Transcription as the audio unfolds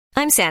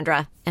I'm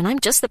Sandra, and I'm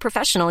just the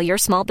professional your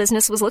small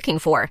business was looking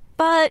for.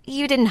 But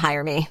you didn't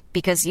hire me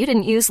because you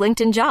didn't use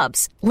LinkedIn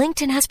Jobs.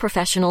 LinkedIn has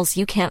professionals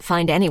you can't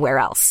find anywhere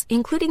else,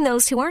 including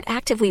those who aren't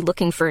actively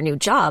looking for a new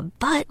job,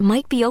 but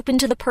might be open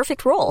to the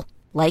perfect role,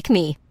 like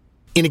me.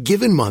 In a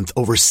given month,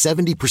 over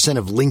 70%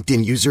 of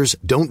LinkedIn users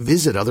don't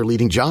visit other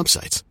leading job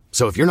sites.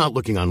 So if you're not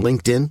looking on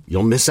LinkedIn,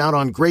 you'll miss out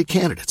on great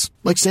candidates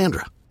like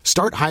Sandra.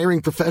 Start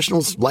hiring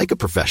professionals like a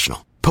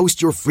professional.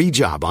 Post your free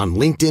job on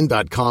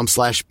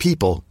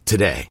linkedin.com/people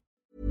today.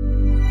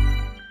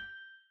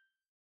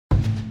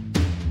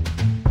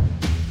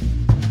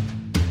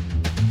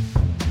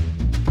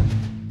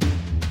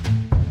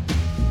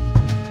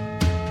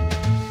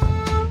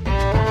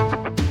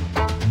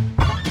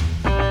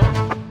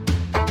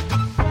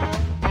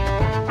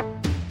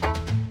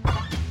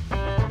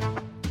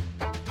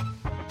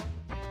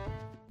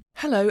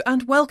 Hello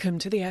and welcome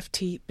to the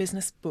FT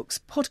Business Books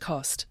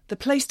podcast, the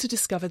place to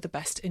discover the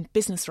best in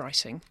business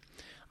writing.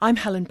 I'm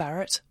Helen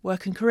Barrett,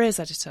 Work and Careers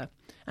Editor,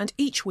 and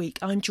each week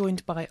I'm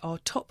joined by our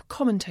top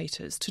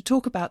commentators to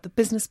talk about the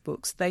business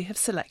books they have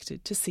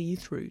selected to see you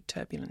through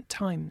turbulent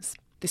times.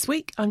 This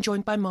week I'm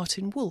joined by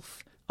Martin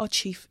Wolf, our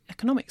Chief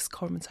Economics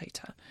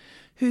Commentator,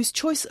 whose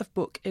choice of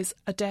book is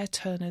Adair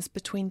Turner's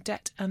Between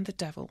Debt and the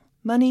Devil: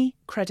 Money,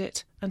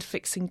 Credit and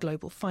Fixing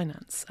Global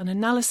Finance, an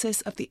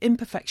analysis of the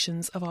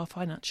imperfections of our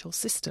financial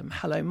system.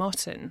 Hello,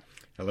 Martin.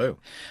 Hello.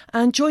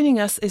 And joining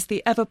us is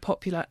the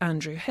ever-popular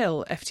Andrew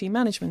Hill, FT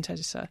Management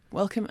Editor.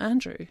 Welcome,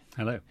 Andrew.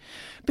 Hello.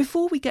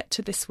 Before we get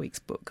to this week's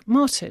book,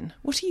 Martin,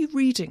 what are you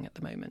reading at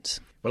the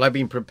moment? Well, I've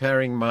been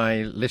preparing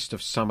my list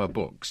of summer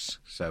books,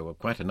 so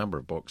quite a number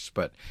of books,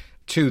 but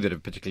two that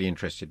have particularly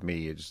interested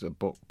me is a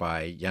book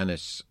by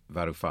Yanis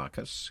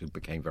Varoufakis, who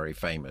became very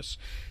famous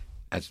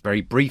as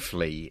very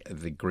briefly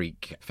the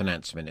Greek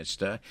finance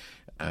minister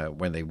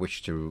when they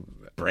wished to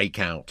break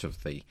out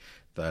of the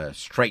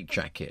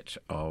straitjacket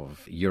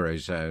of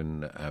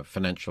Eurozone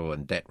financial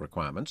and debt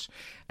requirements.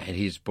 And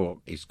his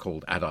book is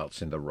called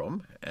Adults in the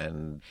Room,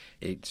 and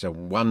it's a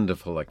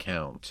wonderful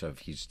account of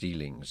his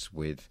dealings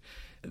with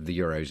the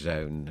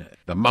Eurozone,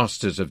 the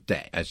masters of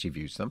debt, as he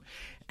views them.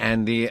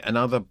 And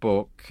another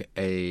book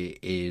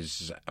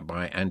is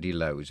by Andy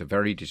Lowe, who's a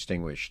very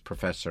distinguished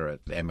professor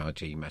at the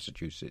MIT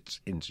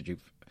Massachusetts Institute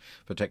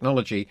for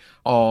Technology,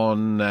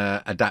 on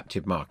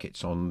adaptive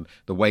markets, on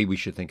the way we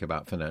should think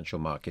about financial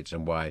markets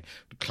and why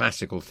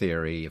classical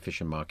theory,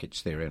 efficient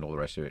markets theory and all the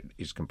rest of it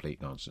is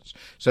complete nonsense.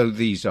 So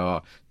these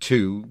are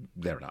two,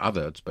 there are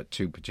others, but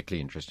two particularly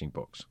interesting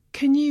books.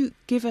 Can you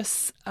give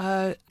us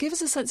a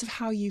sense of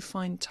how you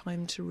find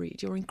time to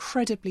read? You're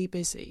incredibly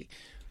busy.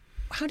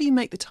 How do you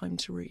make the time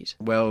to read?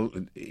 Well,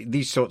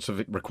 these sorts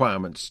of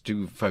requirements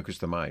do focus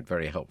the mind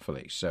very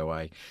helpfully. So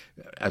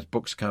as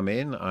books come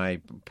in,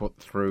 I put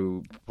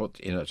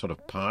in a sort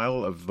of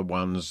pile of the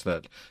ones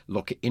that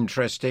look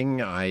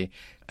interesting. I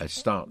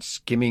start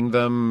skimming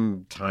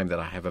them, time that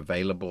I have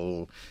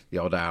available, the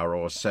odd hour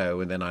or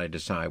so, and then I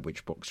decide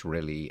which books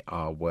really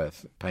are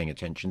worth paying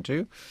attention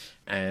to.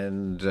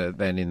 And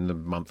then in the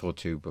month or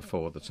two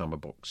before the summer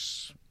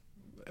books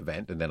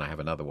event, and then I have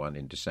another one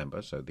in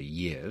December, so the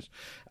years,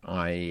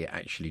 I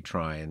actually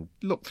try and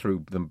look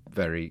through them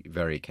very,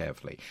 very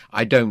carefully.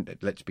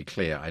 Let's be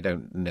clear, I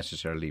don't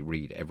necessarily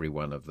read every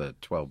one of the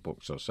 12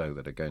 books or so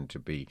that are going to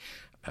be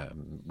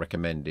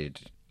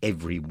recommended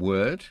every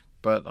word,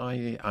 but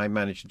I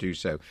manage to do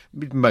so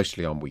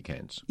mostly on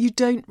weekends. You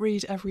don't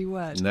read every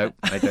word? No,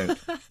 I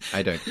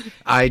don't.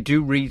 I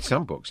do read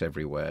some books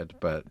every word,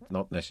 but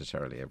not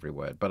necessarily every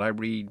word, but I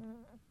read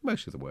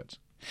most of the words.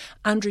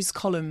 Andrew's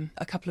column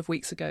a couple of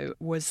weeks ago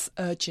was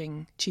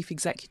urging chief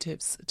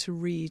executives to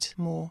read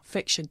more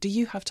fiction. Do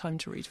you have time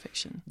to read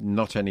fiction?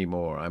 Not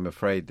anymore. I'm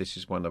afraid this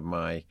is one of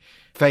my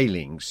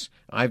failings.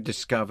 I've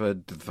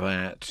discovered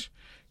that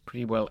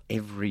pretty well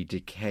every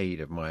decade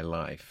of my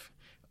life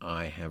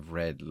I have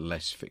read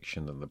less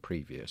fiction than the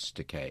previous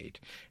decade.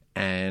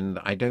 And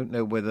I don't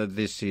know whether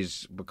this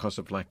is because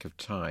of lack of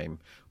time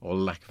or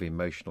lack of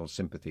emotional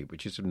sympathy,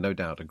 which is no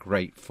doubt a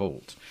great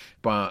fault.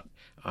 But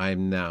I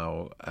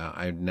now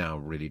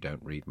really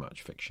don't read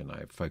much fiction.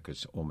 I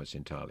focus almost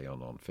entirely on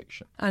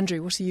non-fiction.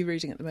 Andrew, what are you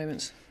reading at the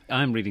moment?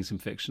 I'm reading some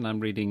fiction.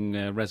 I'm reading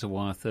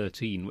Reservoir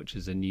 13, which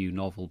is a new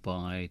novel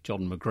by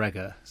John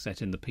McGregor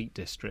set in the Peak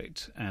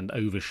District and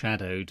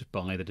overshadowed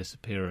by the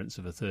disappearance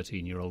of a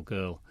 13-year-old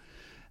girl,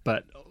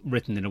 but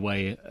written in a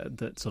way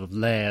that sort of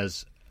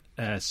layers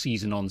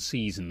season on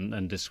season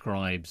and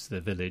describes the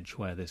village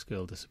where this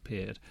girl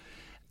disappeared.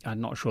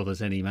 I'm not sure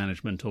there's any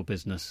management or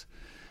business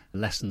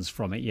lessons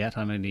from it yet.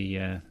 I'm only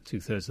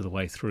 2/3 of the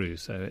way through,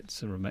 so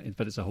it's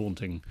a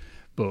haunting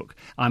book.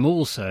 I'm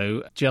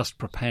also just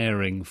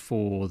preparing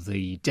for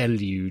the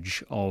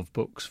deluge of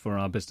books for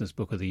our Business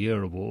Book of the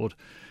Year award.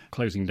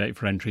 Closing date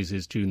for entries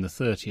is June the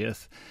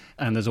 30th,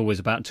 and there's always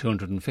about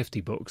 250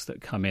 books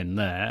that come in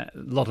there. A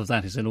lot of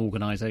that is an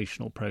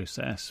organisational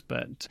process,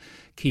 but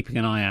keeping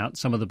an eye out.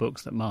 Some of the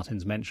books that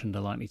Martin's mentioned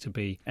are likely to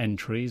be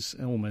entries,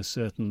 almost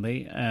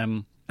certainly.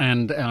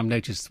 And I've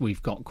noticed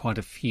we've got quite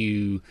a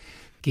few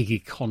gig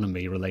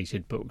economy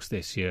related books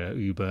this year,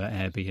 Uber,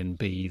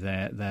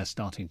 Airbnb, they're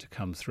starting to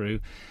come through.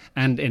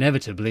 And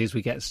inevitably, as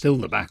we get still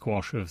the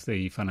backwash of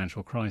the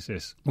financial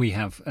crisis, we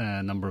have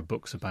a number of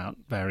books about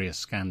various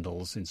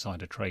scandals,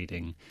 insider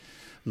trading,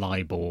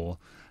 LIBOR.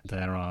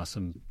 There are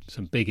some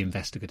big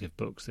investigative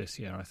books this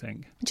year, I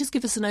think. Just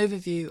give us an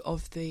overview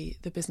of the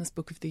Business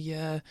Book of the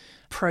Year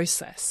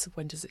process.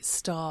 When does it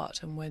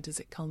start and when does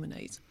it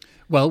culminate?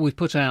 Well, we've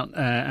put out,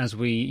 as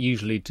we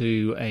usually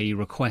do, a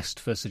request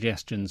for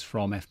suggestions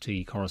from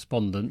FT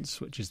correspondents,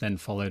 which is then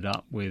followed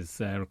up with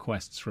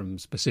requests from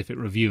specific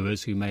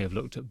reviewers who may have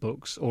looked at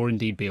books or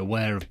indeed be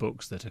aware of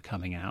books that are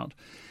coming out.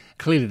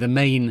 Clearly, the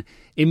main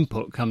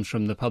input comes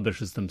from the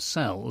publishers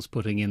themselves,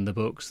 putting in the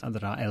books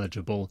that are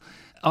eligible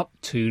up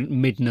to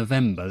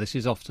mid-November. This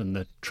is often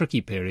the tricky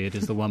period,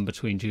 is the one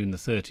between June the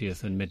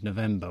 30th and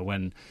mid-November,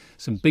 when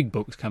some big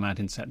books come out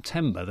in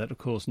September that, of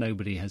course,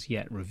 nobody has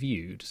yet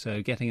reviewed.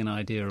 So getting an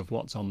idea of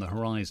what's on the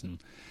horizon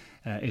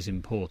is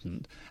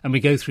important. And we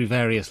go through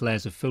various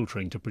layers of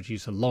filtering to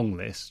produce a long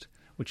list,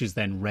 which is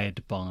then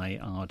read by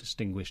our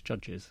distinguished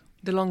judges.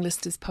 The long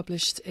list is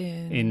published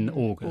in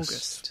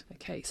August.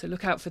 OK, so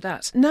look out for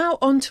that. Now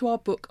on to our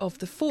book of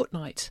the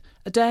fortnight,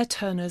 Adair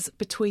Turner's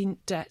Between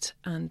Debt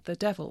and the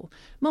Devil.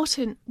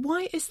 Martin,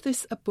 why is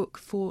this a book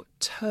for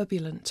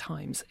turbulent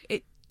times?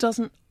 It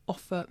doesn't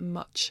offer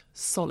much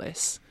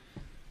solace.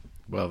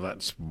 Well,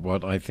 that's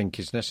what I think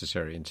is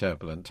necessary in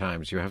turbulent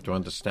times. You have to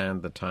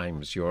understand the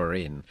times you're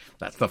in.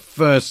 That's the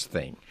first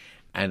thing.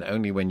 And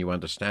only when you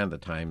understand the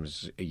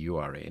times you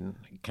are in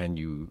can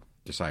you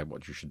decide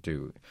what you should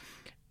do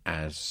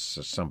as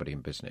somebody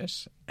in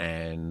business,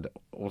 and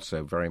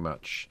also very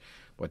much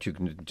what you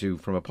can do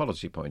from a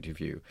policy point of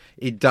view.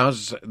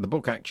 The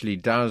book actually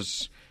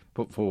does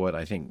put forward,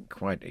 I think,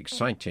 quite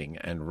exciting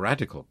and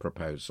radical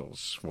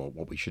proposals for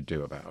what we should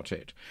do about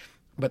it.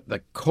 But the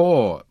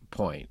core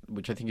point,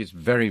 which I think is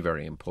very,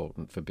 very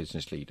important for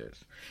business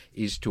leaders,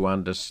 is to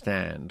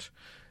understand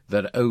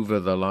that over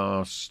the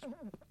last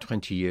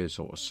 20 years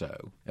or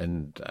so,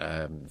 and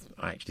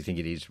I actually think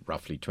it is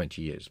roughly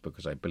 20 years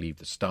because I believe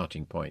the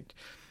starting point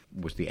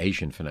was the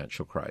Asian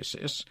financial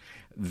crisis,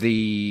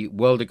 the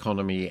world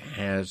economy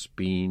has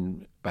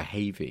been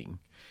behaving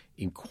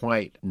in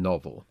quite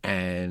novel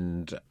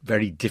and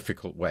very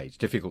difficult ways,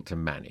 difficult to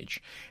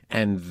manage.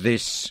 And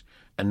this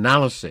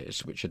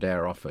analysis which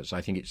Adair offers,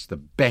 I think it's the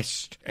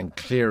best and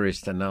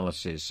clearest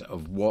analysis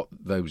of what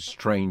those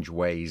strange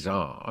ways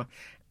are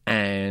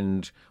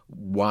and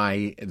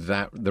why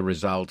that the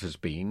result has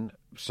been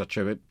such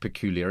a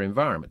peculiar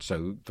environment.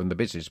 So from the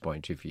business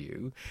point of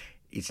view,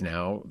 it's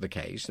now the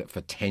case that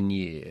for 10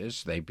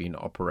 years they've been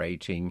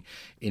operating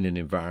in an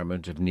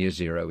environment of near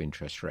zero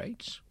interest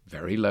rates,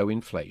 very low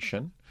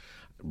inflation,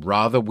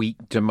 rather weak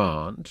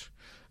demand,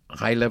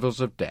 high levels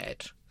of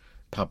debt,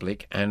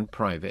 public and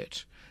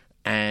private,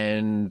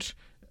 and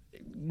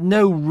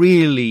no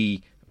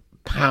really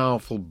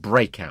powerful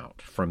breakout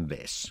from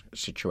this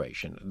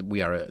situation.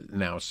 We are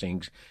now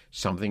seeing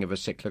something of a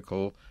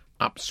cyclical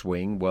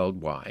upswing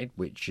worldwide,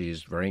 which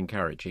is very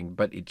encouraging,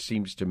 but it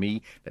seems to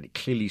me that it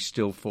clearly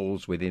still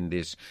falls within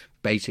this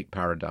basic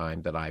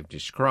paradigm that I've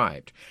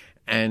described.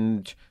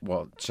 And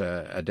what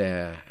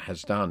Adair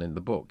has done in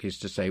the book is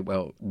to say,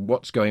 well,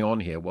 what's going on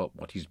here? Well,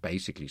 what he's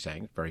basically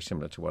saying, very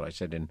similar to what I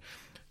said in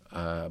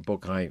a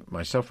book I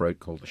myself wrote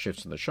called The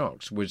Shifts and the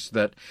Shocks, was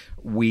that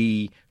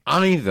we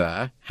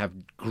either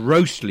have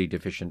grossly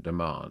deficient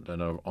demand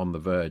and are on the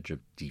verge of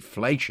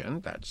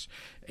deflation, that's,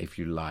 if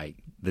you like,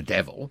 the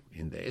devil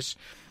in this,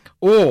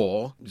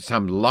 or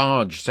some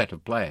large set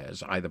of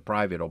players, either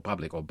private or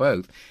public or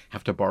both,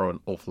 have to borrow an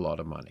awful lot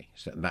of money.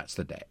 So that's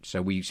the debt.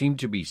 So we seem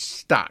to be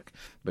stuck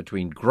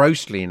between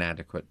grossly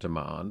inadequate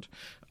demand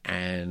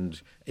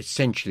and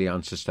essentially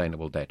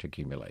unsustainable debt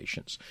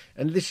accumulations.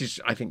 And this is,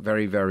 I think,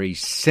 very, very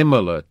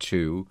similar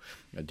to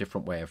a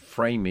different way of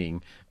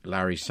framing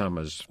Larry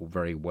Summers'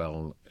 very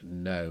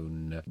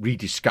well-known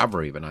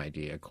rediscovery of an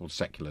idea called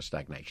secular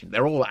stagnation.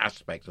 They're all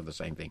aspects of the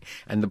same thing.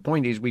 And the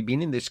point is, we've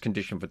been in this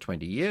condition for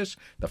 20 years.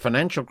 The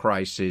financial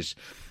crisis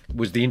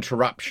was the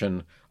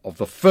interruption of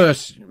the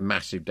first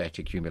massive debt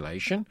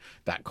accumulation.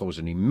 That caused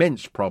an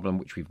immense problem,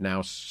 which we've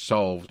now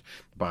solved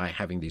by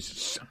having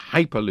this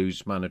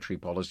hyper-loose monetary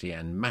policy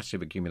and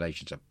massive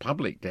accumulations of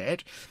public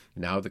debt.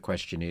 Now the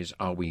question is,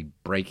 are we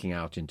breaking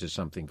out into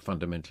something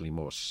fundamentally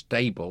more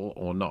stable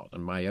or not?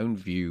 And my own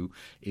view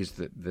is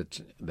that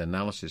the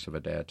analysis of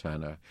Adair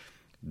Turner,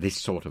 this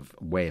sort of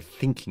way of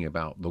thinking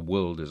about the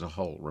world as a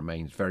whole,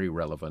 remains very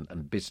relevant,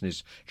 and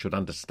business should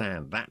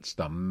understand that's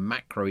the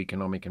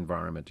macroeconomic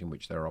environment in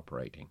which they're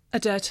operating.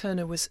 Adair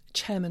Turner was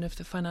chairman of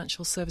the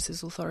Financial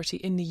Services Authority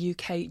in the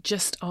UK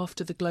just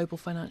after the global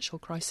financial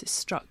crisis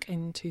struck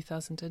in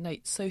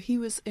 2008. So he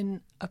was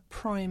in a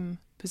prime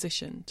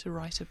position to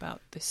write about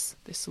this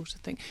sort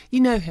of thing. You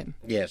know him?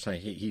 Yes,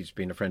 he's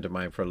been a friend of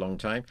mine for a long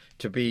time.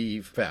 To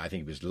be fair, I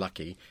think he was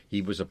lucky.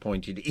 He was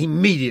appointed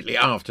immediately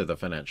after the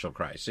financial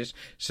crisis,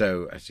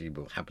 so, as he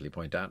will happily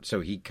point out,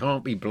 so he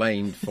can't be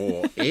blamed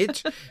for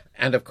it.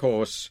 And of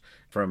course,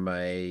 from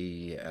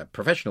a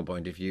professional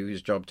point of view,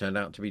 his job turned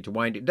out to be to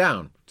wind it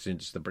down,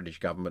 since the British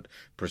government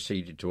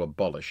proceeded to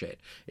abolish it.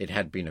 It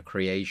had been a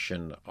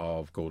creation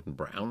of Gordon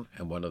Brown,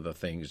 and one of the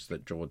things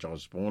that George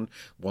Osborne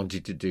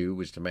wanted to do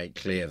was to make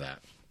clear that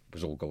it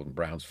was all Gordon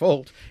Brown's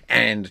fault,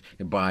 and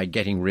by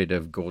getting rid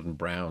of Gordon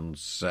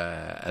Brown's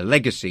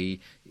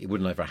legacy, it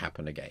would never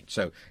happen again.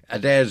 So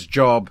Adair's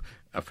job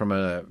from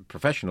a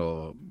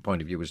professional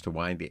point of view was to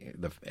wind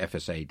the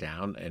FSA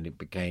down, and it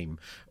became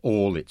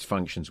all its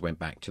functions went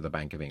back to the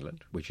Bank of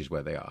England, which is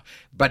where they are.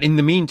 But in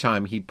the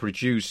meantime, he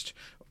produced,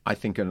 I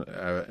think,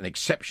 an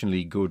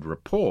exceptionally good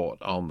report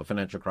on the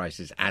financial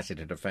crisis as it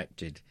had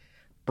affected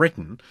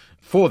Britain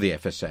for the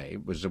FSA.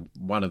 It was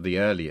one of the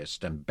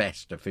earliest and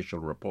best official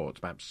reports,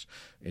 perhaps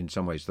in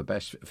some ways the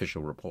best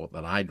official report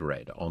that I'd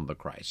read on the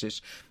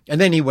crisis. And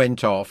then he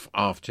went off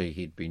after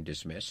he'd been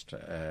dismissed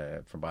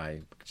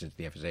since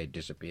the FSA had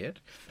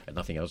disappeared, had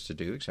nothing else to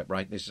do except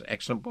write this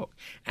excellent book.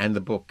 And the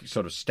book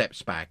sort of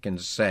steps back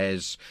and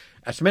says,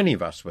 as many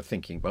of us were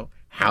thinking, well,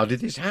 how did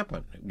this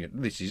happen?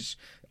 This is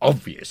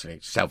obviously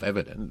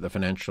self-evident. The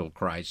financial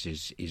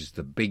crisis is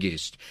the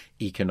biggest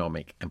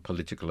economic and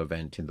political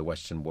event in the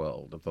Western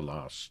world of the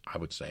last, I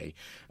would say,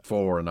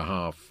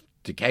 4.5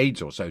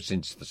 decades or so,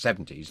 since the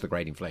 70s, the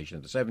great inflation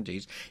of the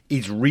 70s.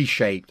 It's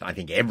reshaped, I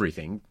think,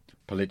 everything,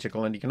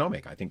 political and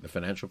economic. I think the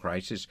financial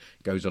crisis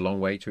goes a long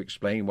way to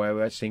explain why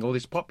we're seeing all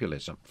this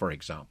populism, for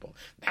example.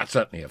 That's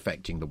certainly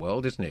affecting the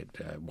world, isn't it?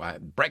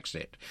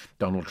 Brexit,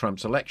 Donald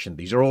Trump's election,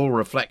 these are all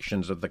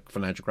reflections of the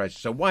financial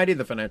crisis. So why did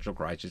the financial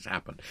crisis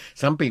happen?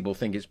 Some people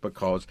think it's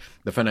because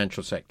the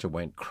financial sector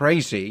went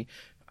crazy.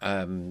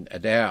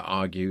 Adair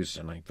argues,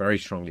 and I very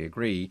strongly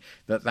agree,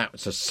 that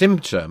that's a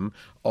symptom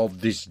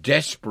of this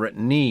desperate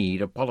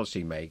need of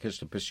policymakers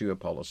to pursue a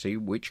policy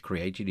which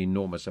created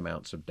enormous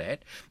amounts of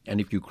debt.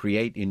 And if you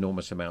create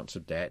enormous amounts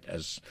of debt,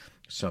 as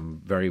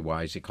some very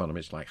wise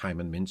economists like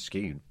Hyman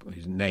Minsky,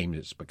 whose name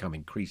has become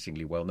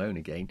increasingly well known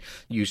again,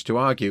 used to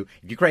argue,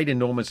 if you create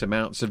enormous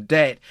amounts of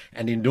debt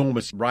and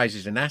enormous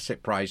rises in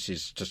asset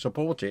prices to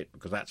support it,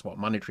 because that's what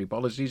monetary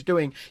policy is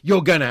doing,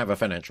 you're going to have a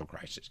financial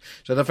crisis.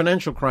 So the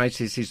financial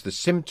crisis is the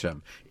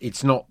symptom.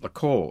 It's not the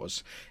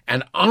cause.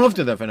 And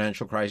after the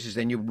financial crisis,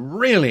 then you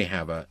really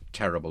have a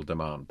terrible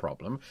demand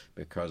problem,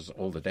 because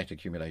all the debt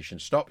accumulation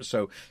stopped.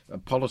 So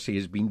policy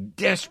has been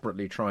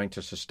desperately trying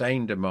to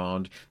sustain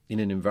demand in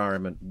an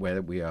environment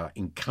where we are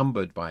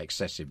encumbered by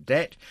excessive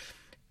debt.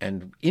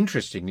 And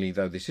interestingly,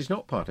 though this is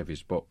not part of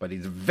his book, but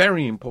it's a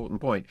very important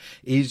point,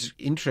 is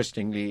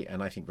interestingly,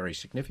 and I think very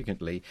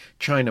significantly,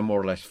 China more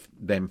or less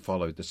then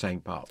followed the same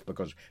path,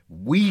 because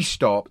we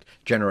stopped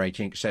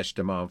generating excess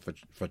demand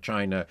for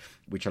China,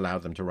 which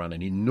allowed them to run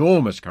an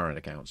enormous current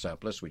account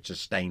surplus, which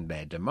sustained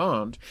their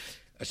demand.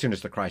 As soon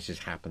as the crisis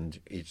happened,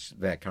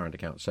 their current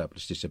account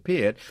surplus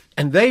disappeared.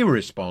 And they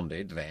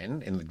responded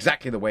then in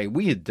exactly the way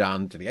we had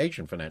done to the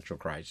Asian financial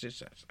crisis,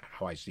 that's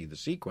how I see the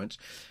sequence,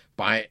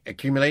 by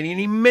accumulating an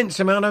immense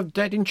amount of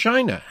debt in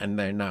China. And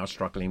they're now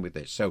struggling with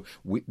this. So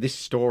this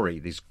story,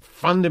 this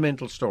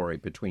fundamental story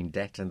between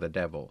debt and the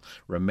devil,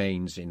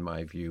 remains, in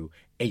my view,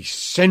 a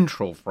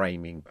central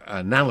framing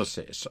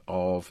analysis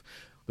of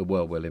the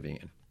world we're living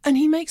in. And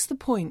he makes the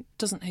point,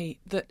 doesn't he,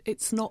 that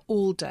it's not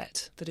all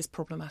debt that is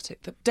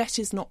problematic, that debt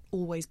is not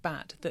always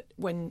bad, that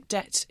when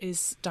debt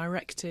is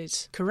directed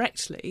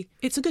correctly,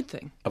 it's a good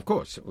thing. Of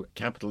course.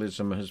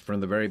 Capitalism has, from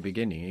the very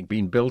beginning,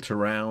 been built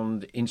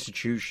around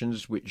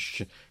institutions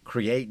which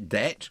create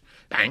debt,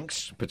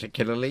 banks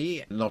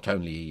particularly, not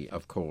only,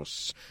 of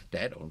course,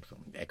 debt, or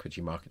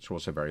equity markets are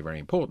also very, very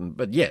important.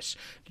 But yes,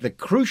 the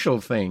crucial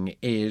thing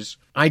is,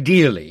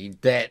 ideally,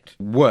 debt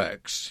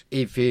works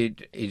if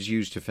it is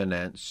used to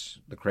finance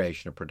the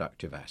creation of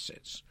productive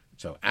assets.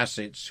 So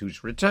assets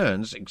whose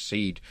returns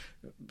exceed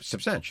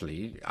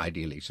substantially,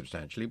 ideally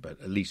substantially,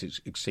 but at least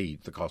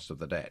exceed the cost of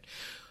the debt.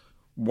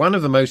 One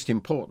of the most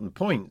important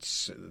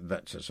points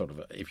that's a sort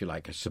of, if you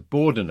like, a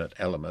subordinate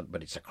element,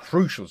 but it's a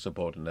crucial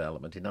subordinate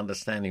element in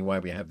understanding why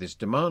we have this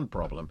demand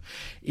problem,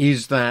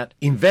 is that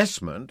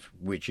investment,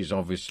 which is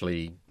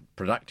obviously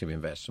productive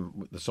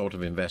investment, the sort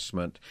of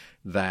investment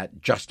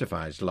that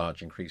justifies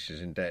large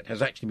increases in debt,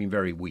 has actually been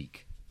very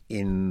weak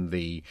in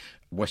the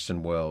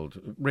Western world,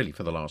 really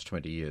for the last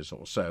 20 years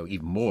or so,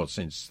 even more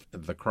since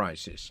the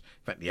crisis.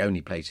 In fact, the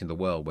only place in the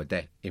world where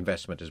debt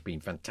investment has been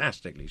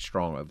fantastically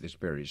strong over this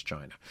period is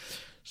China.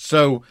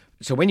 So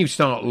when you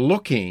start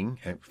looking,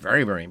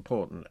 very, very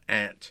important,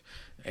 at,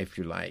 if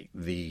you like,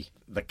 the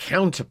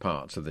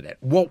counterparts of the debt,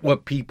 what were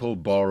people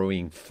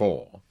borrowing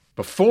for?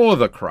 Before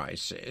the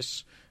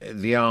crisis,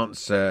 the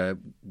answer,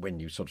 when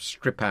you sort of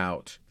strip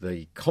out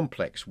the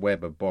complex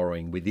web of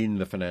borrowing within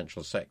the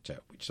financial sector,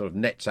 which sort of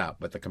nets out,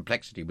 but the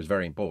complexity was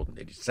very important.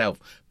 It itself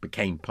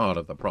became part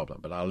of the problem,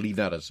 but I'll leave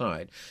that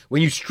aside.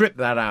 When you strip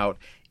that out,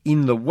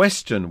 in the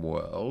Western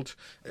world,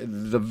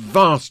 the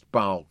vast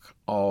bulk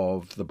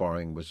of the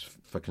borrowing was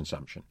for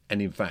consumption.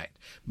 And in fact,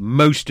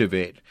 most of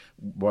it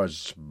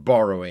was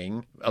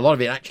borrowing, a lot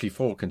of it actually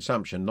for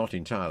consumption, not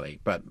entirely,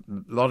 but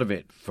a lot of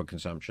it for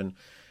consumption,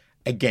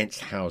 against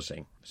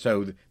housing.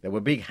 So there were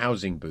big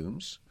housing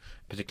booms,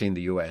 particularly in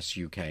the US,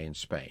 UK, and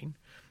Spain,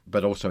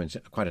 but also in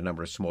quite a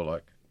number of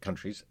smaller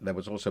countries. There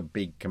was also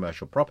big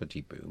commercial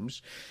property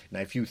booms.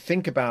 Now, if you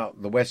think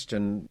about the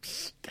Western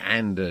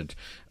standard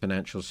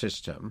financial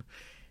system,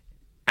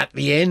 at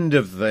the end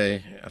of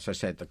as I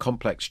said, the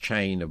complex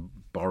chain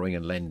of borrowing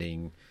and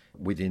lending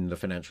within the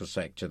financial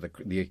sector,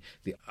 the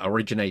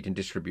originate and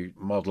distribute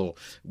model,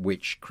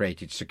 which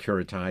created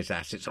securitized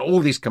assets, all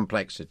this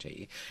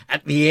complexity.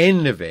 At the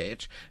end of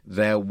it,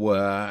 there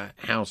were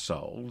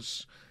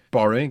households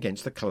borrowing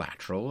against the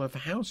collateral of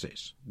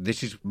houses.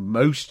 This is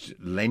most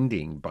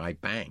lending by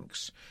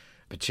banks,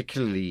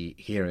 particularly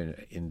here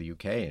in the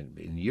UK and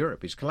in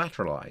Europe, is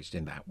collateralized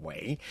in that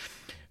way.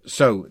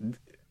 So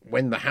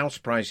when the house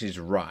prices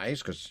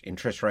rise, because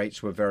interest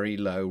rates were very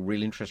low,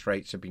 real interest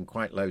rates have been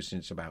quite low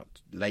since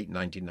about late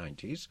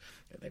 1990s,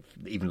 they're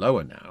even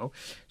lower now.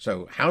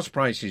 So house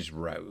prices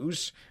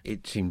rose.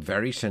 It seemed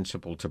very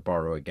sensible to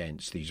borrow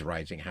against these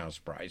rising house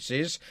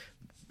prices.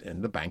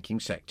 And the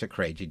banking sector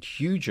created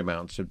huge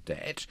amounts of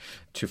debt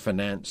to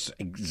finance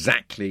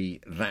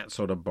exactly that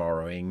sort of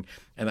borrowing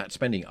and that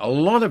spending. A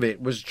lot of it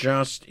was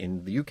just,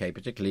 in the UK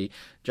particularly,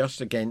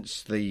 just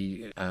against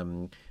the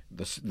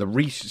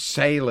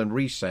sale and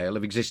resale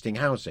of existing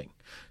housing.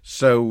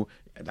 So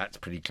that's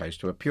pretty close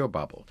to a pure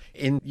bubble.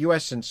 In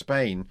US and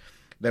Spain,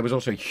 there was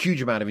also a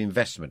huge amount of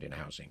investment in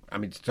housing. I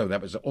mean, so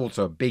that was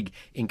also a big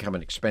income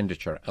and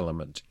expenditure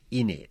element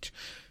in it.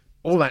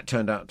 All that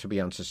turned out to be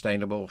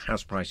unsustainable.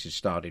 House prices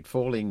started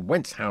falling.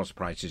 Once house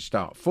prices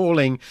start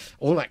falling,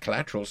 all that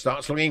collateral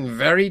starts looking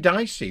very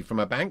dicey. From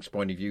a bank's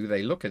point of view,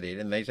 they look at it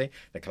and they say,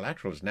 the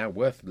collateral is now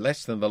worth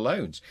less than the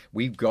loans.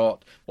 We've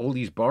got all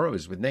these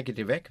borrowers with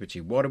negative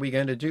equity. What are we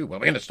going to do? Well,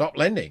 we're going to stop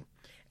lending.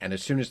 And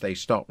as soon as they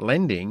stopped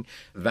lending,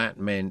 that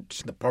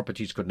meant the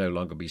properties could no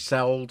longer be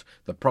sold.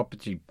 The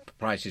property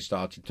prices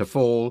started to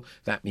fall.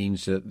 That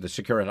means that the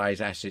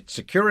securitized assets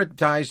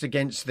securitized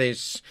against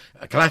this,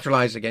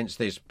 collateralized against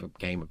this,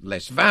 became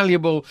less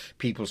valuable.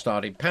 People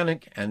started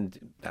panic,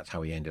 and that's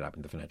how we ended up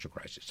in the financial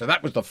crisis. So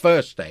that was the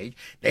first stage.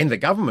 Then the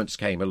governments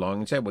came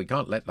along and said, we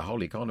can't let the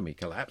whole economy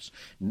collapse.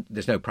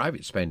 There's no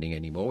private spending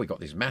anymore. We've got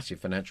this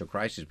massive financial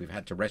crisis. We've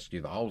had to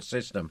rescue the whole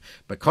system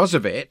because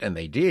of it, and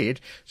they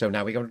did. So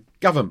now we've got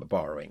government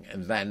borrowing.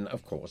 And then,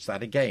 of course,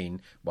 that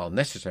again, while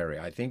necessary,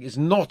 I think, is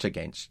not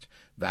against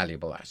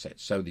valuable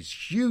assets. So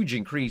this huge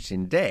increase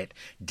in debt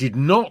did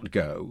not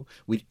go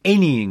with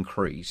any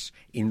increase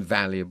in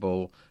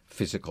valuable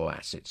physical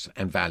assets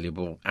and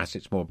valuable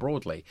assets more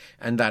broadly.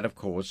 And that, of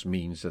course,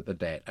 means that the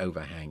debt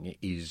overhang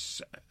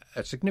is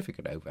a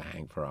significant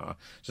overhang for our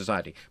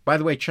society. By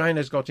the way,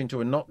 China's got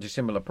into a not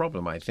dissimilar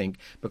problem, I think,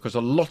 because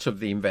a lot of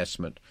the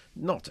investment,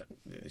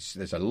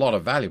 there's a lot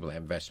of valuable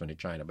investment in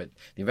China, but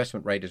the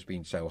investment rate has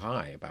been so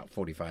high, about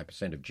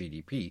 45% of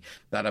GDP,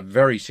 that a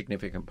very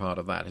significant part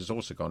of that has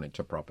also gone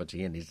into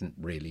property and isn't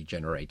really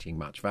generating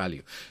much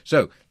value.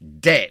 So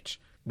debt,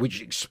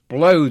 which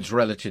explodes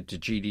relative to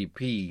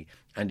GDP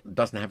and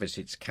doesn't have as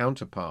its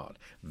counterpart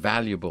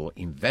valuable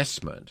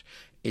investment,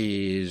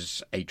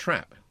 is a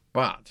trap.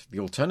 But the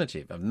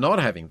alternative of not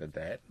having the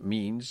debt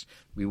means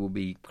we will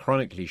be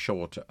chronically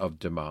short of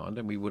demand,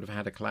 and we would have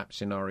had a collapse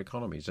in our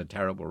economies, a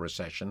terrible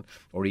recession,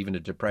 or even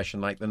a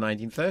depression like the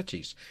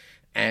 1930s.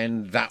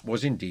 And that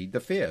was indeed the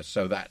fear.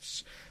 So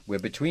we're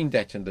between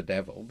debt and the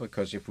devil,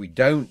 because if we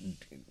don't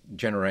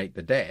generate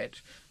the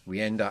debt, we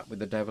end up with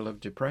the devil of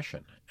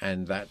depression.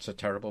 And that's a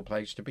terrible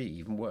place to be,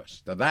 even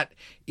worse. So that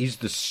is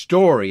the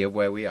story of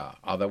where we are.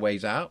 Are there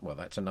ways out? Well,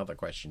 that's another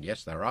question.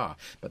 Yes, there are,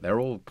 but they're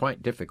all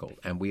quite difficult,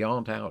 and we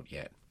aren't out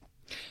yet.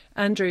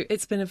 Andrew,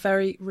 it's been a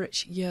very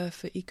rich year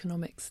for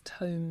economics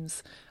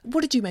tomes.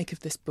 What did you make of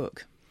this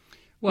book?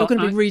 Well, you're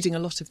going to be reading a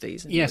lot of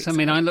these. Yes, I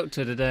mean, I looked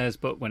at Adair's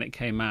book when it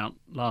came out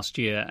last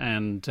year,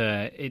 and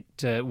it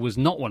was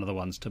not one of the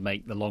ones to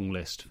make the long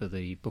list for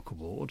the book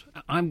award.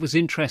 I was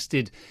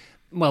interested.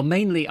 Well,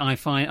 mainly I'm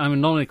a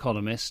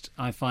non-economist.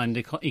 I find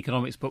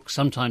economics books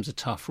sometimes a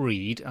tough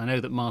read. I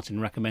know that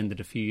Martin recommended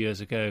a few years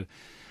ago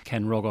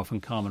Ken Rogoff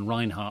and Carmen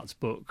Reinhardt's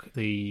book.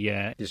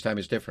 This Time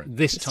is Different.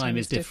 This Time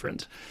is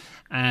Different.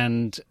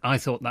 And I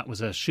thought that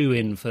was a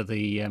shoe-in for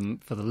the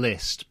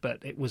list,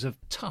 but it was a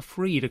tough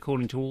read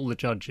according to all the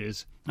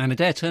judges. And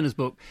Adair Turner's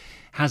book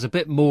has a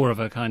bit more of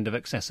a kind of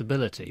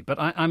accessibility. But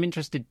I'm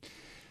interested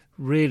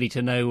really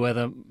to know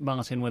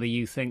whether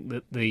you think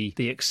that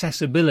the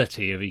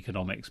accessibility of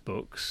economics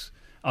books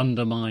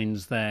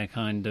undermines their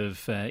kind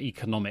of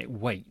economic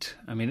weight.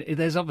 I mean,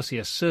 there's obviously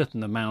a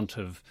certain amount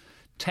of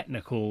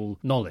technical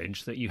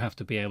knowledge that you have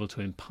to be able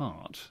to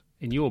impart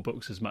in your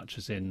books as much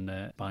as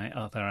by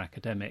other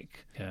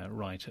academic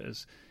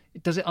writers.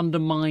 Does it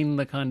undermine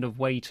the kind of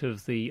weight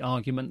of the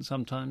argument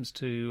sometimes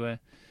to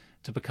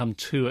become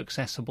too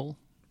accessible?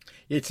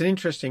 It's an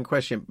interesting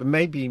question, but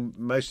maybe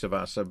most of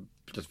us are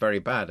just very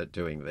bad at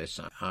doing this.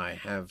 I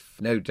have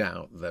no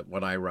doubt that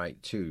what I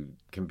write too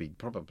can be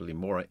probably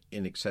more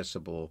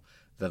inaccessible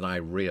than I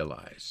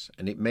realize.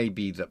 And it may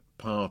be that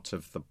part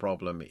of the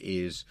problem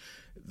is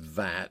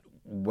that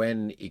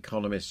when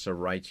economists are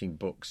writing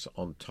books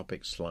on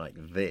topics like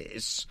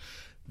this,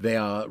 they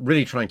are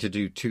really trying to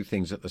do two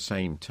things at the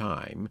same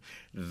time.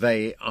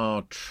 They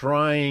are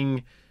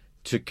trying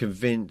to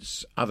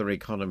convince other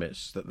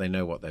economists that they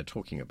know what they're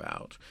talking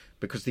about,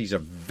 because these are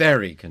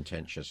very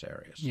contentious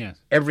areas. Yes.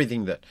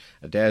 Everything that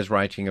Adair's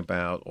writing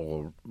about,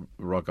 or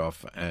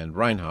Rogoff and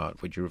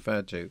Reinhardt, which you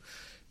referred to,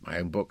 my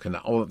own book, and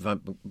all of the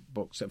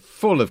books are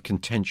full of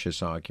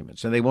contentious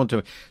arguments. And they want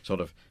to sort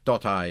of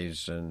dot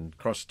I's and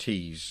cross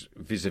T's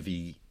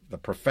vis-a-vis the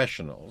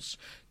professionals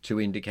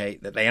to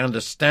indicate that they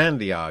understand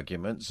the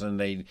arguments and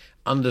they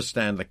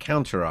understand the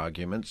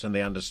counter-arguments and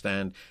they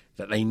understand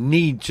that they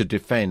need to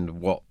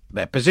defend what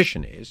their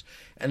position is.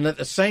 And at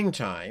the same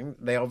time,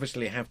 they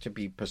obviously have to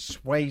be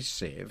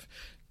persuasive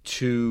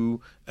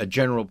to a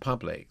general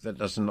public that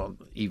does not,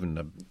 even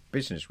a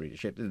business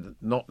readership,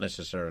 not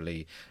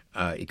necessarily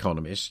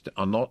economists,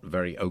 are not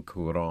very au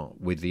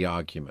courant with the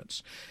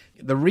arguments.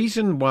 The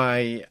reason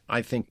why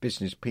I think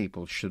business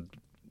people should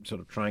sort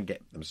of try and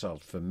get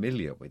themselves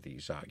familiar with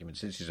these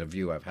arguments, this is a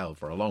view I've held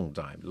for a long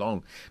time,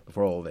 long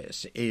before all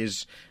this,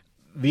 is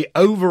the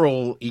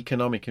overall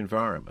economic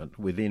environment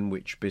within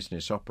which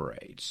business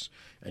operates,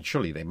 and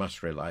surely they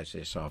must realize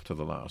this after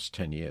the last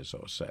 10 years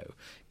or so,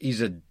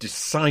 is a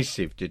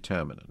decisive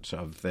determinant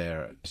of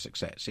their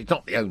success. It's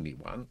not the only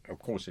one. Of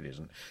course it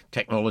isn't.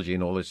 Technology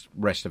and all this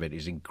rest of it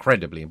is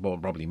incredibly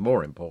important, probably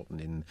more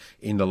important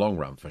in the long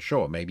run, for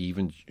sure, maybe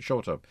even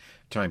shorter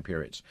time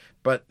periods.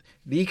 But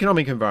the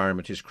economic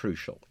environment is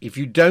crucial. If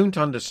you don't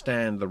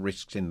understand the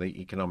risks in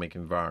the economic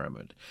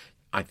environment,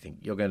 I think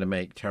you're going to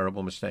make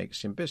terrible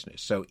mistakes in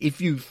business. So if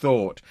you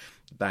thought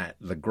that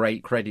the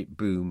great credit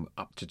boom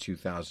up to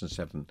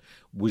 2007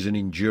 was an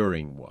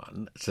enduring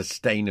one,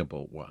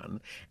 sustainable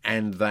one,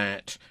 and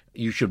that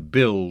you should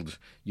build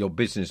your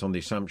business on the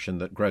assumption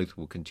that growth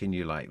will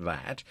continue like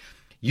that,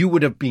 you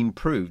would have been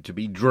proved to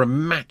be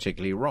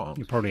dramatically wrong.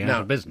 You're probably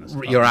out of business.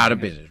 You're out of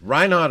business.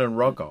 Reinhardt and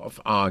Rogoff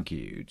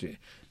argued,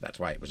 that's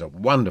why it was a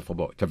wonderful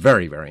book, it's a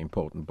very, very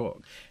important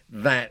book,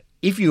 that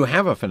if you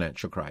have a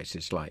financial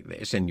crisis like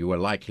this, and you were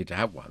likely to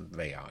have one,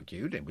 they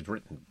argued, it was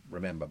written,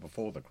 remember,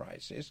 before the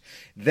crisis,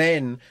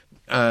 then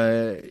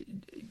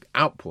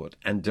output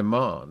and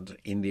demand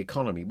in the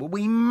economy will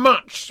be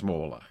much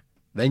smaller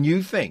than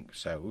you think.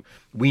 So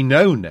we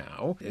know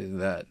now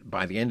that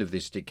by the end of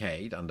this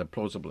decade, under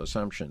plausible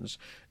assumptions,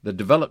 the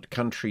developed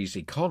countries'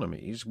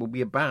 economies will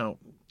be about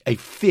a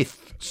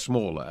fifth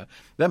smaller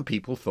than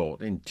people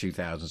thought in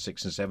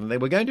 2006 and 2007 they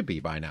were going to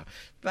be by now.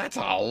 That's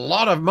a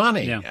lot of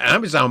money. Yeah.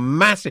 That was a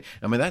massive...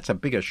 I mean, that's a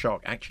bigger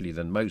shock, actually,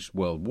 than most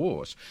world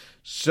wars.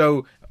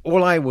 So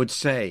all I would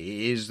say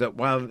is that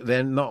while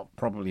they're not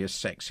probably as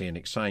sexy and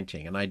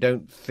exciting, and I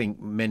don't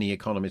think many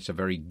economists are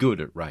very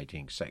good at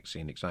writing sexy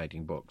and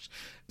exciting books,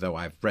 though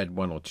I've read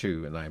one or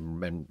two, and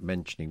I'm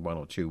mentioning one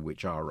or two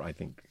which are, I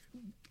think,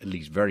 at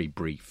least very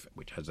brief,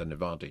 which has an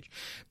advantage.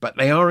 But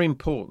they are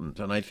important,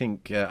 and I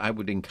think I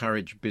would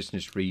encourage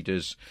business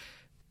readers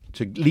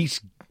to at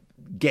least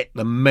get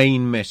the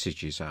main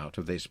messages out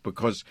of this,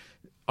 because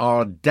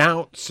our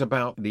doubts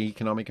about the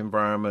economic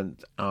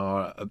environment,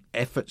 our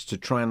efforts to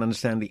try and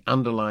understand the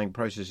underlying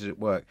processes at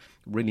work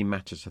really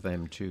matters to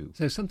them too.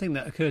 So something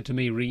that occurred to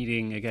me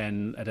reading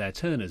again Adair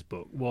Turner's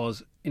book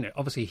was,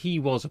 obviously he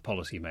was a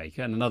policymaker,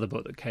 and another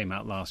book that came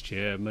out last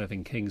year,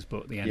 Mervyn King's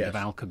book, The End of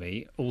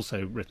Alchemy,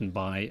 also written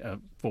by a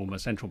former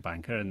central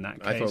banker in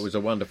that case. I thought it was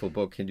a wonderful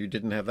book, and you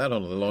didn't have that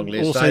on the long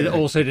list.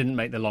 Also didn't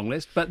make the long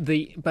list. But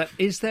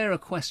is there a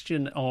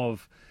question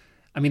of,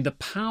 the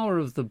power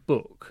of the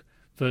book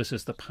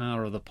versus the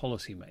power of the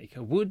policymaker?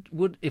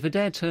 Would if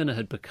Adair Turner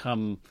had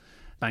become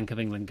Bank of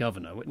England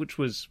governor, which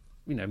was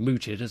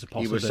mooted as a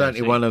possibility, he was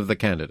certainly one of the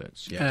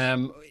candidates. Yes.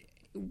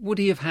 Would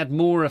he have had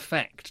more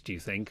effect, do you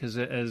think,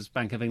 as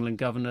Bank of England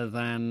governor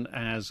than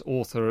as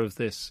author of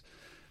this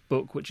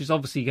book, which is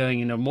obviously going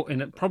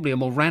in probably a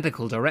more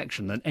radical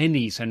direction than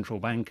any central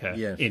banker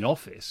in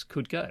office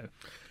could go?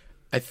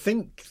 I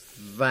think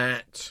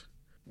that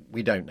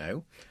we don't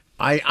know.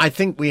 I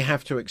think we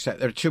have to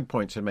accept there are 2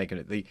 points I'm making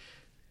it.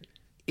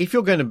 If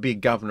you're going to be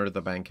governor of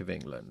the Bank of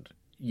England,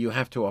 you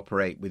have to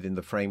operate within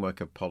the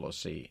framework of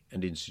policy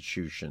and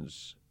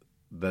institutions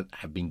that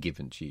have been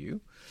given to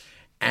you.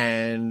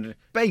 And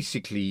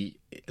basically,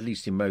 at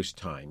least in most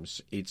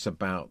times, it's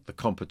about the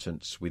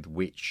competence with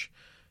which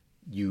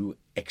you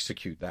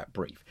execute that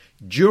brief.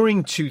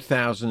 During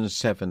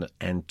 2007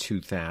 and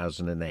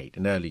 2008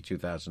 and early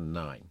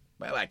 2009,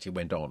 well, actually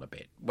went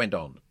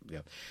on.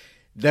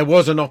 There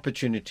was an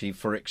opportunity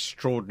for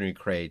extraordinary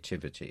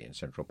creativity in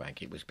central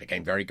bank. It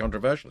became very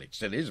controversial. It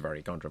still is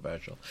very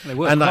controversial. They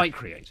were quite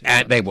creative.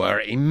 They were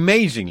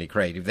amazingly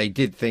creative. They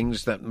did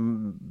things that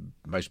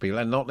most people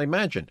had not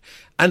imagined.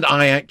 And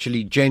I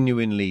actually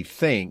genuinely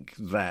think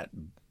that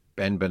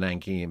Ben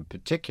Bernanke in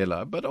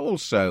particular, but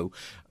also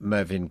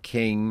Mervyn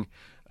King,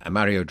 and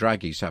Mario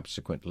Draghi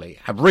subsequently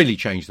have really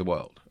changed the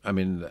world. I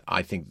mean,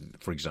 I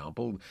think, for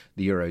example,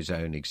 the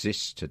Eurozone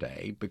exists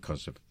today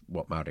because of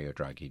what Mario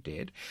Draghi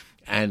did.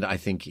 And I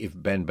think if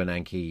Ben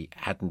Bernanke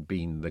hadn't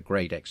been the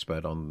great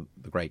expert on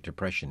the Great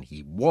Depression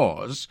he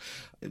was,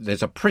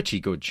 there's a pretty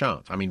good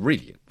chance, I mean,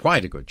 really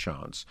quite a good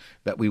chance,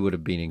 that we would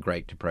have been in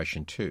Great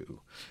Depression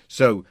too.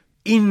 So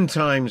in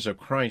times of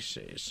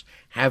crisis,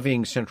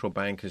 having central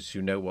bankers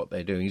who know what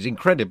they're doing is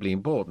incredibly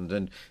important.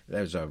 And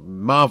there's a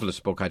marvelous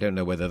book, I don't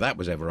know whether that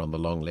was ever on the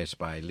long list,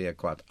 by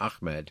Liaquat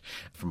Ahmed,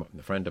 from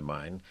a friend of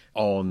mine,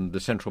 on the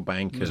central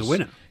bankers. It was a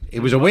winner. It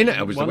was a winner.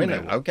 It was the One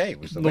winner. winner. Okay,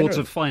 it was the Lords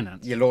winner. of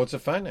Finance. Yeah, Lords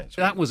of Finance.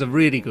 That was a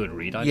really good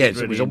read. I Yes, did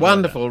really it was a enjoy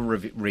wonderful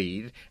that.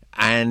 read.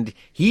 And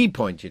he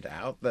pointed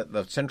out that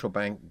the central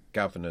bank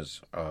governors,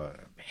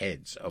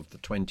 heads of the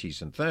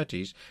 20s and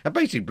 30s, had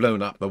basically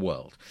blown up the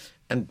world.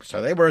 And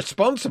so they were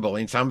responsible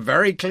in some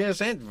very clear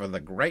sense for the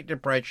Great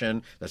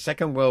Depression, the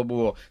Second World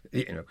War.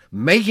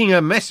 Making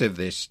a mess of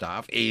this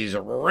stuff is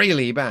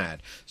really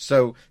bad.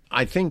 So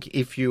I think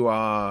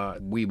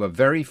we were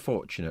very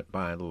fortunate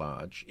by and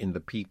large in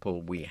the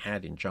people we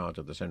had in charge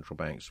of the central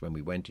banks when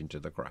we went into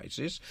the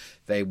crisis.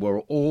 They were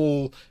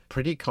all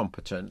pretty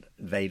competent.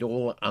 They'd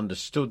all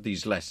understood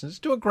these lessons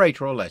to a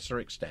greater or lesser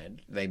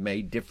extent. They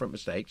made different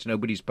mistakes.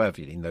 Nobody's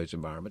perfect in those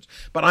environments.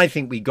 But I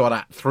think we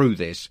got through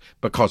this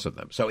because of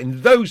them. So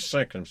in those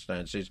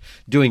circumstances,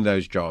 doing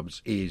those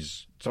jobs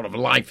is sort of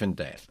life and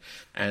death,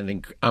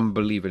 and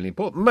unbelievably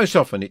important. Most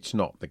often it's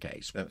not the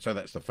case. So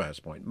that's the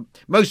first point.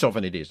 Most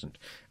often it isn't.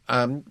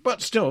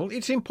 But still,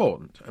 it's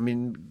important. I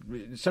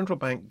mean, central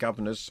bank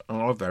governors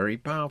are very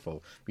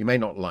powerful. We may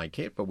not like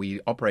it, but we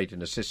operate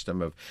in a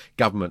system of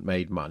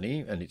government-made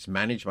money, and it's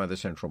managed by the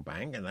central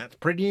bank, and that's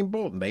pretty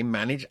important. They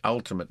manage,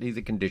 ultimately,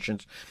 the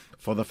conditions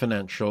for the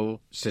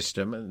financial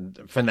system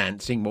and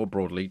financing more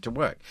broadly to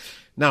work.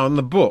 Now, on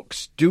the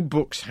books, do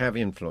books have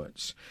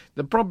influence?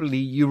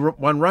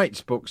 One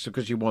writes books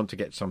because you want to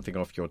get something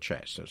off your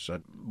chest. That's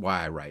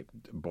why I write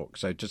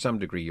books. So to some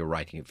degree, you're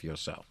writing it for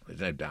yourself. There's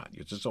no doubt.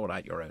 You're to sort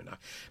out your own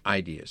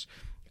ideas.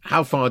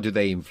 How far do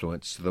they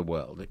influence the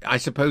world? I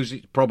suppose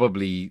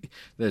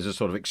there's a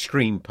sort of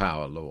extreme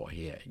power law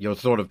here. You're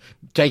sort of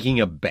taking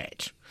a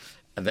bet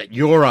that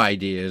your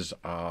ideas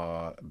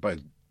are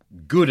both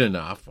good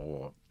enough,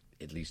 or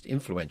at least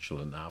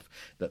influential enough,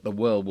 that the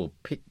world will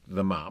pick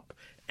them up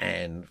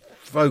and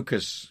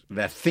focus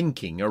their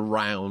thinking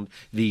around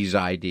these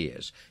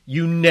ideas.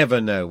 You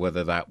never know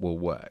whether that will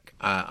work.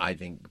 I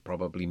think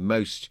probably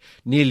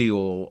nearly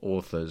all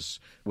authors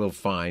will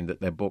find that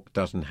their book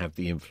doesn't have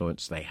the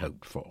influence they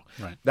hoped for.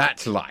 Right.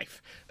 That's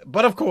life.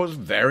 But of course,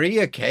 very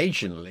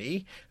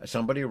occasionally,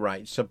 somebody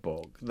writes a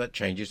book that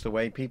changes the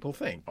way people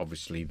think.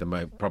 Obviously,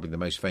 probably the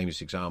most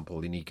famous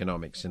example in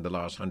economics in the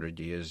last 100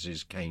 years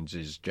is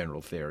Keynes's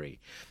general theory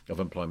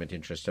of employment,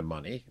 interest, and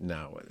money.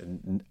 Now,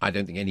 I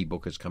don't think any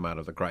book has come out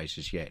of the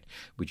crisis yet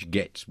which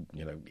gets,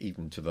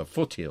 even to the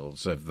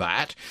foothills of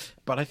that.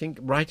 But I think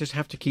writers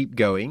have to keep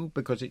going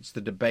because it's the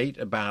debate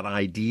about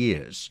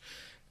ideas.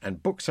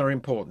 And books are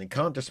important. It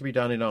can't just be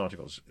done in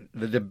articles.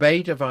 The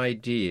debate of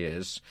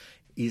ideas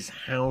is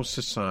how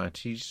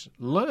societies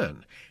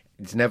learn.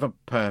 It's never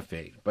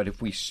perfect, but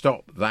if we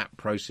stop that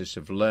process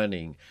of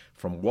learning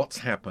from what's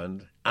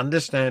happened,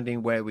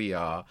 understanding where we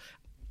are,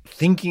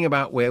 thinking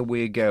about where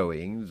we're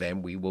going,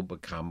 then we will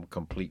become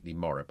completely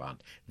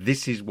moribund.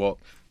 This is what,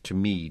 to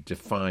me,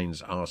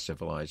 defines our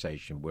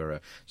civilization. We're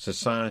a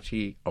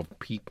society of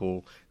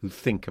people who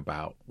think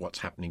about what's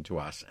happening to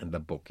us, and the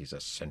book is a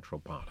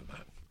central part of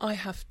that. I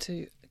have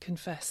to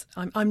confess,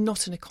 I'm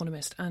not an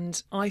economist,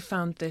 and I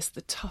found this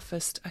the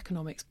toughest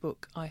economics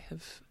book I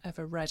have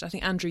ever read. I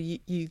think, Andrew,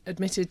 you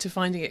admitted to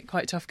finding it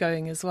quite tough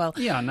going as well.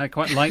 Yeah, and I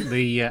quite like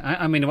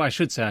I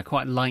should say I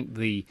quite like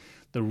the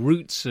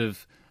roots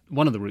of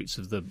one of the roots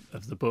of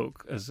the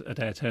book, as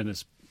Adair Turner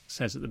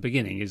says at the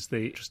beginning, is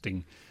the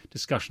interesting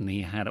discussion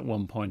he had at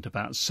one point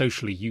about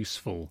socially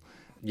useful.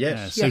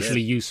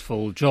 Socially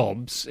useful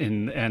jobs,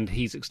 and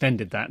he's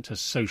extended that to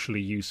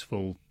socially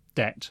useful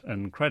debt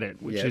and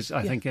credit, which is,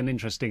 I think, an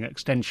interesting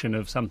extension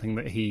of something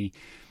that he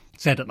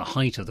said at the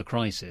height of the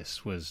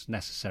crisis was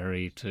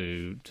necessary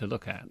to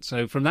look at.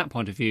 So from that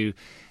point of view,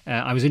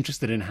 I was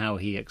interested in how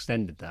he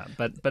extended that,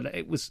 but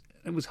it was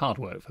hard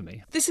work for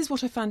me. This is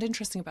what I found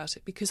interesting about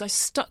it, because I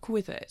stuck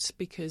with it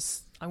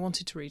because I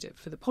wanted to read it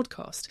for the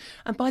podcast.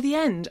 And by the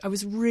end, I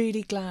was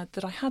really glad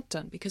that I had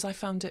done, because I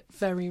found it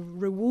very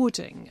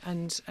rewarding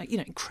and,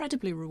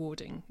 incredibly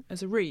rewarding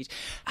as a read.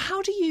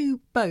 How do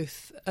you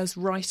both, as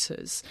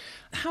writers,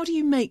 how do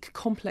you make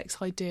complex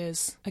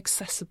ideas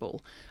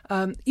accessible?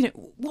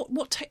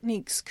 What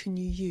techniques can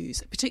you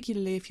use,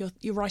 particularly if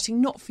you're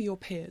writing not for your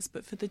peers,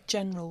 but for the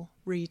general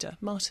reader?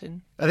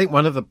 Martin? I think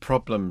one of the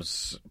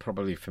problems,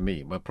 probably for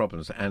me,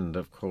 problems and,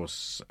 of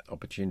course,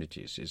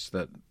 opportunities, is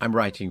that I'm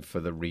writing for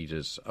the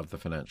readers of the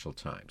Financial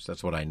Times.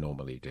 That's what I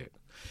normally do.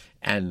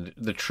 And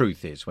the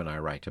truth is, when I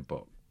write a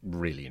book,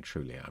 really and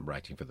truly I'm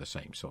writing for the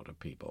same sort of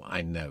people.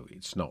 I know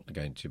it's not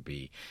going to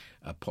be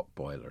a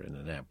potboiler in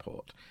an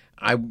airport.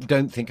 I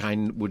don't think I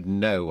would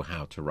know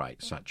how to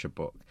write such a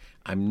book.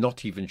 I'm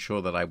not even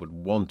sure that I would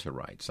want to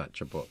write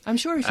such a book. I'm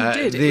sure if you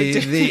did, it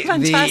would do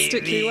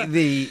fantastically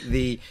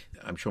well.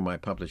 I'm sure my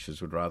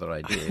publishers would rather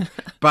I did.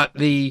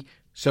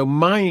 So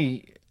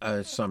my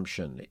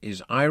assumption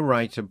is I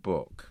write a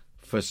book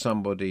for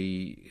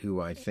somebody who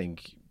I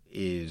think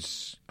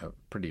is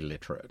pretty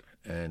literate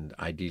and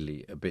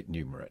ideally a bit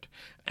numerate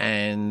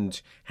and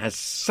has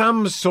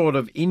some sort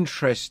of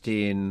interest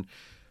in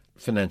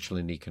financial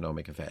and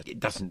economic affairs. It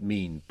doesn't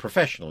mean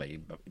professionally,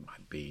 but it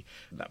might be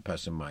that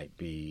person might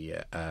be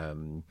a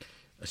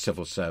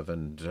civil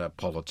servant, a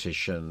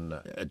politician,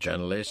 a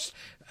journalist,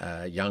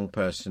 a young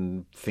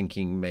person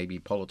thinking maybe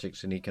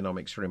politics and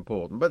economics are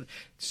important. But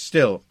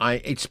still,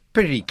 it's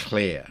pretty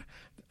clear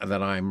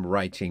that I'm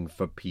writing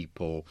for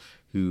people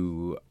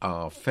who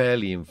are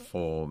fairly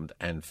informed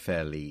and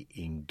fairly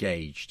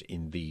engaged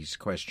in these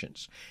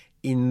questions.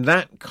 In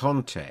that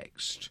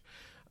context,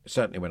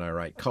 certainly when I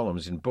write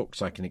columns in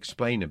books, I can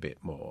explain a bit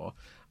more.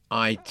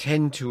 I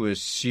tend to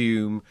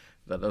assume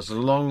that as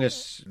long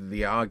as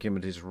the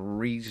argument is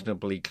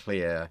reasonably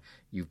clear,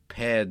 you've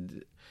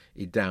pared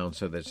it down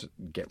so that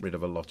get rid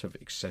of a lot of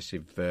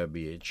excessive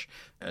verbiage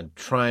and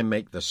try and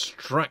make the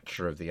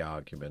structure of the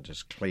argument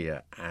as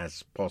clear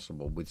as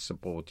possible with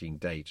supporting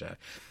data.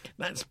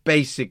 That's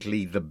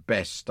basically the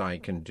best I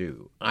can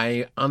do.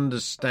 I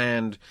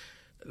understand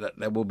that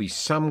there will be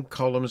some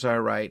columns I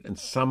write and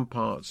some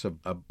parts of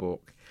a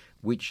book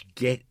which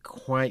get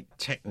quite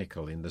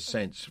technical in the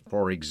sense,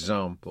 for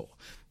example,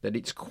 that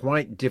it's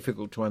quite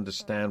difficult to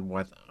understand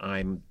what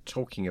I'm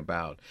talking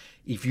about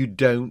if you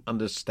don't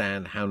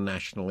understand how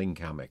national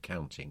income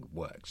accounting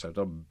works. So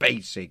the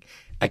basic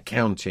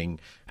accounting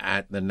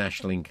at the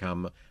national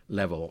income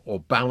level or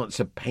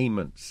balance of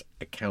payments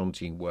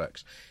accounting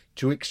works.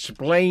 To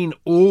explain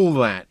all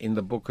that in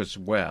the book as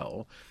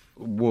well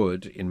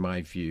would, in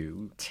my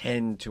view,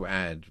 tend to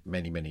add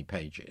many, many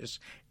pages,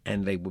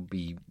 and they would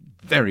be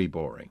very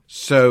boring.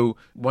 So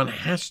one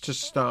has to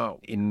start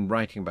in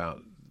writing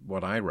about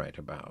what I write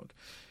about,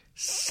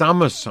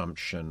 some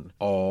assumption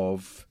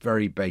of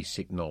very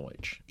basic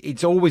knowledge.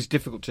 It's always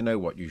difficult to know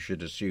what you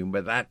should assume,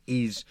 but that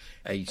is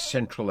a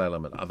central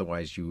element.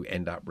 Otherwise, you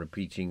end up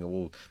repeating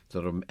all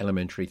sort of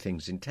elementary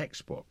things in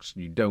textbooks.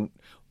 You don't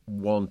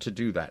want to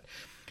do that.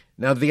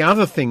 Now, the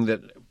other thing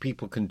that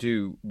people can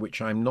do,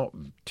 which I'm not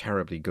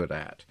terribly good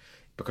at,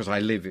 because I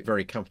live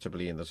very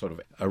comfortably in the sort of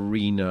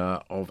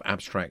arena of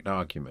abstract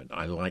argument.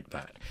 I like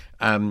that.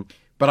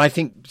 But I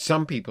think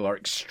some people are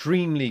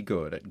extremely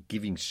good at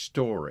giving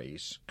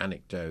stories,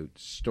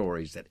 anecdotes,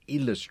 stories that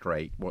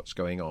illustrate what's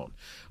going on.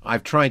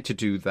 I've tried to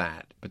do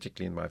that,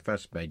 particularly in my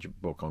first major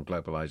book on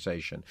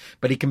globalization,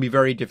 but it can be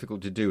very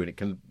difficult to do and it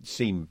can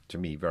seem to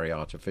me very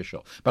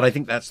artificial. But I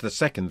think that's the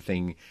second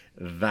thing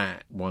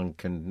that one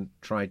can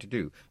try to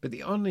do. But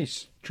the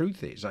honest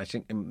truth is, I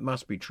think it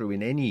must be true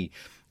in any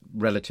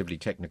relatively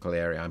technical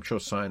area. I'm sure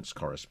science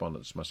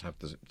correspondents must have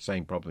the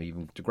same problem,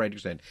 even to a great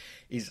extent,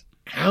 is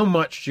how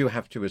much do you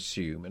have to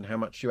assume and how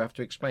much do you have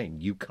to explain?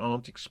 You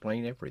can't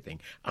explain everything.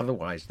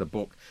 Otherwise, the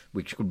book,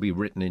 which could be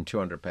written in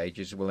 200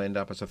 pages, will end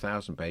up as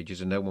 1,000 pages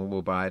and no one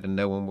will buy it and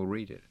no one will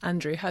read it.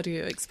 Andrew, how do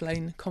you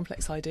explain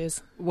complex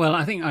ideas? Well,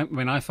 I think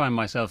I find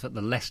myself at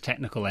the less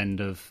technical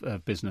end of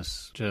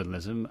business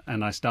journalism,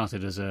 and I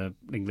started as an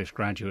English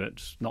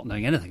graduate not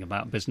knowing anything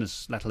about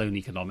business, let alone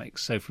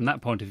economics. So from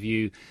that point of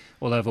view,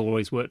 although I've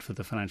always worked for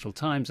the Financial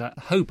Times, I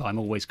hope I'm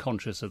always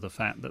conscious of the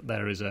fact that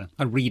there is a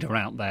reader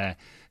out there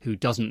who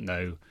doesn't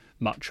know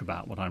much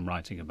about what I'm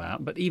writing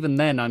about. But even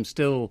then, I'm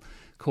still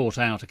caught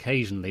out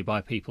occasionally by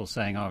people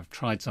saying, I've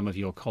tried some of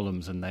your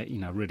columns and they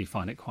really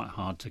find it quite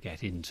hard to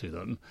get into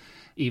them,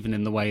 even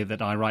in the way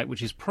that I write,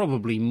 which is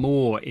probably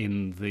more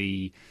in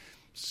the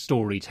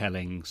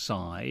storytelling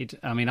side.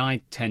 I mean,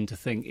 I tend to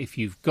think if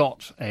you've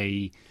got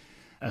a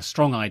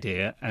strong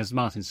idea, as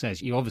Martin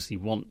says, you obviously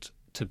want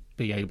to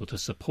be able to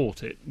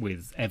support it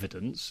with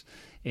evidence.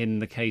 In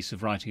the case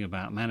of writing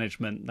about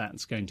management,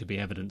 that's going to be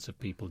evidence of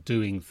people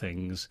doing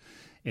things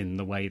in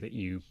the way that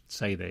you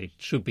say they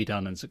should be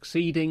done and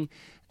succeeding,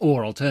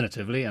 or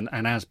alternatively, and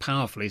as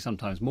powerfully,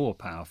 sometimes more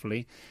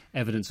powerfully,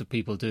 evidence of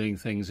people doing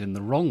things in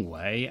the wrong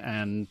way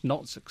and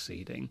not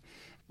succeeding.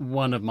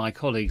 One of my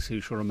colleagues,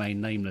 who shall remain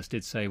nameless,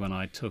 did say when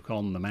I took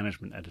on the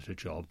management editor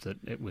job that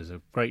it was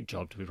a great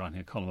job to be writing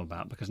a column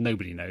about because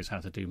nobody knows how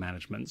to do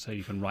management, so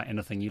you can write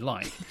anything you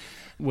like,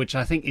 which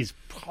I think is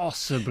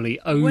possibly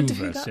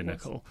over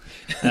cynical.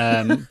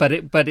 But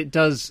it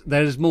does.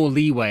 There is more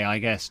leeway, I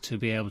guess, to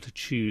be able to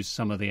choose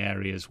some of the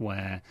areas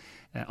where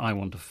I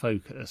want to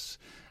focus.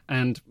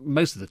 And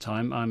most of the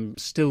time, I'm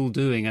still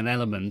doing an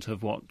element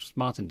of what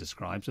Martin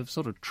describes, of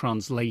sort of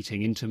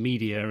translating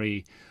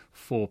intermediary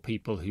for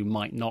people who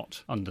might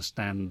not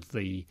understand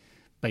the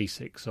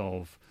basics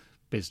of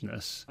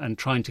business and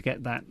trying to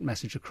get that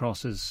message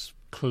across as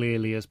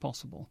clearly as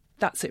possible.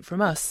 That's it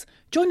from us.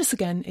 Join us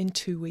again in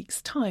 2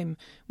 weeks' time,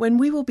 when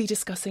we will be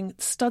discussing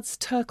Studs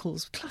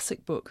Terkel's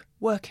classic book,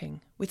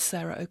 Working, with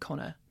Sarah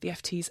O'Connor, the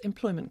FT's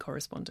employment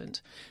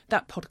correspondent.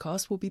 That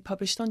podcast will be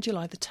published on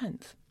July the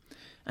 10th.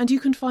 And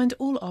you can find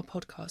all our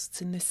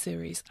podcasts in this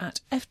series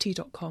at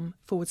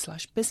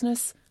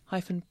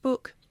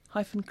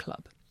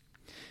ft.com/business-book-club.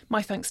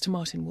 My thanks to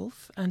Martin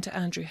Wolf and to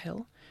Andrew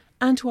Hill,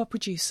 and to our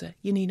producer,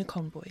 Yanina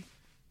Conboy.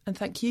 And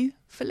thank you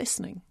for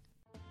listening.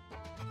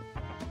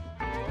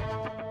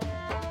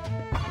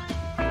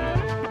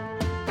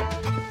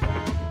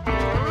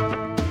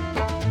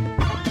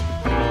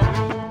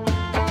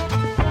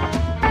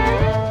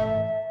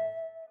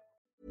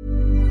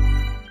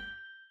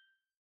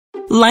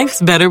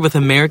 Life's better with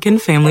American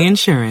Family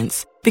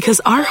Insurance because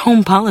our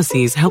home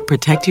policies help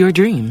protect your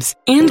dreams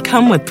and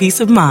come with peace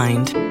of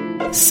mind.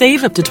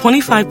 Save up to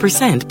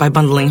 25% by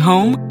bundling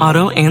home,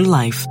 auto, and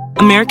life.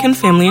 American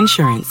Family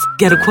Insurance.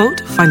 Get a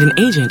quote, find an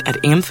agent at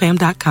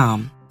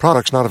amfam.com.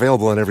 Products not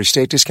available in every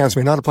state. Discounts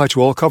may not apply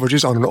to all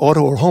coverages on an auto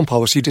or home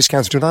policy.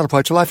 Discounts do not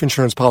apply to life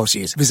insurance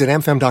policies. Visit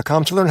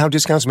amfam.com to learn how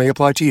discounts may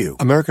apply to you.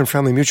 American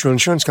Family Mutual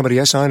Insurance Company,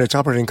 SI, and its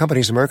operating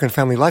companies, American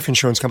Family Life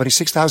Insurance Company,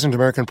 6000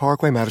 American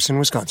Parkway, Madison,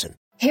 Wisconsin.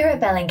 Here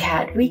at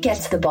Bellingcat, we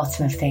get to the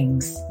bottom of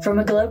things. From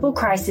a global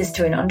crisis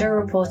to an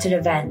underreported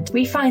event,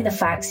 we find the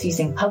facts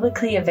using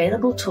publicly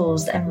available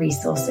tools and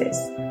resources,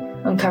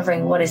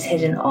 uncovering what is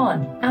hidden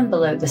on and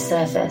below the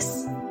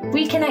surface.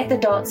 We connect the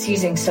dots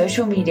using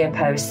social media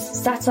posts,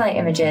 satellite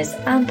images,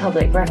 and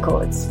public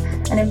records,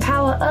 and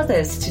empower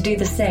others to do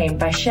the same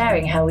by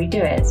sharing how we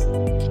do it.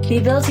 The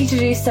ability to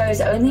do so is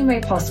only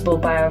made possible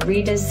by our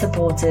readers,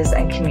 supporters,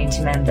 and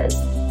community members.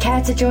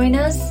 Care to join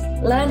us?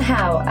 Learn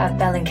how at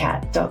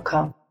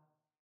bellingcat.com.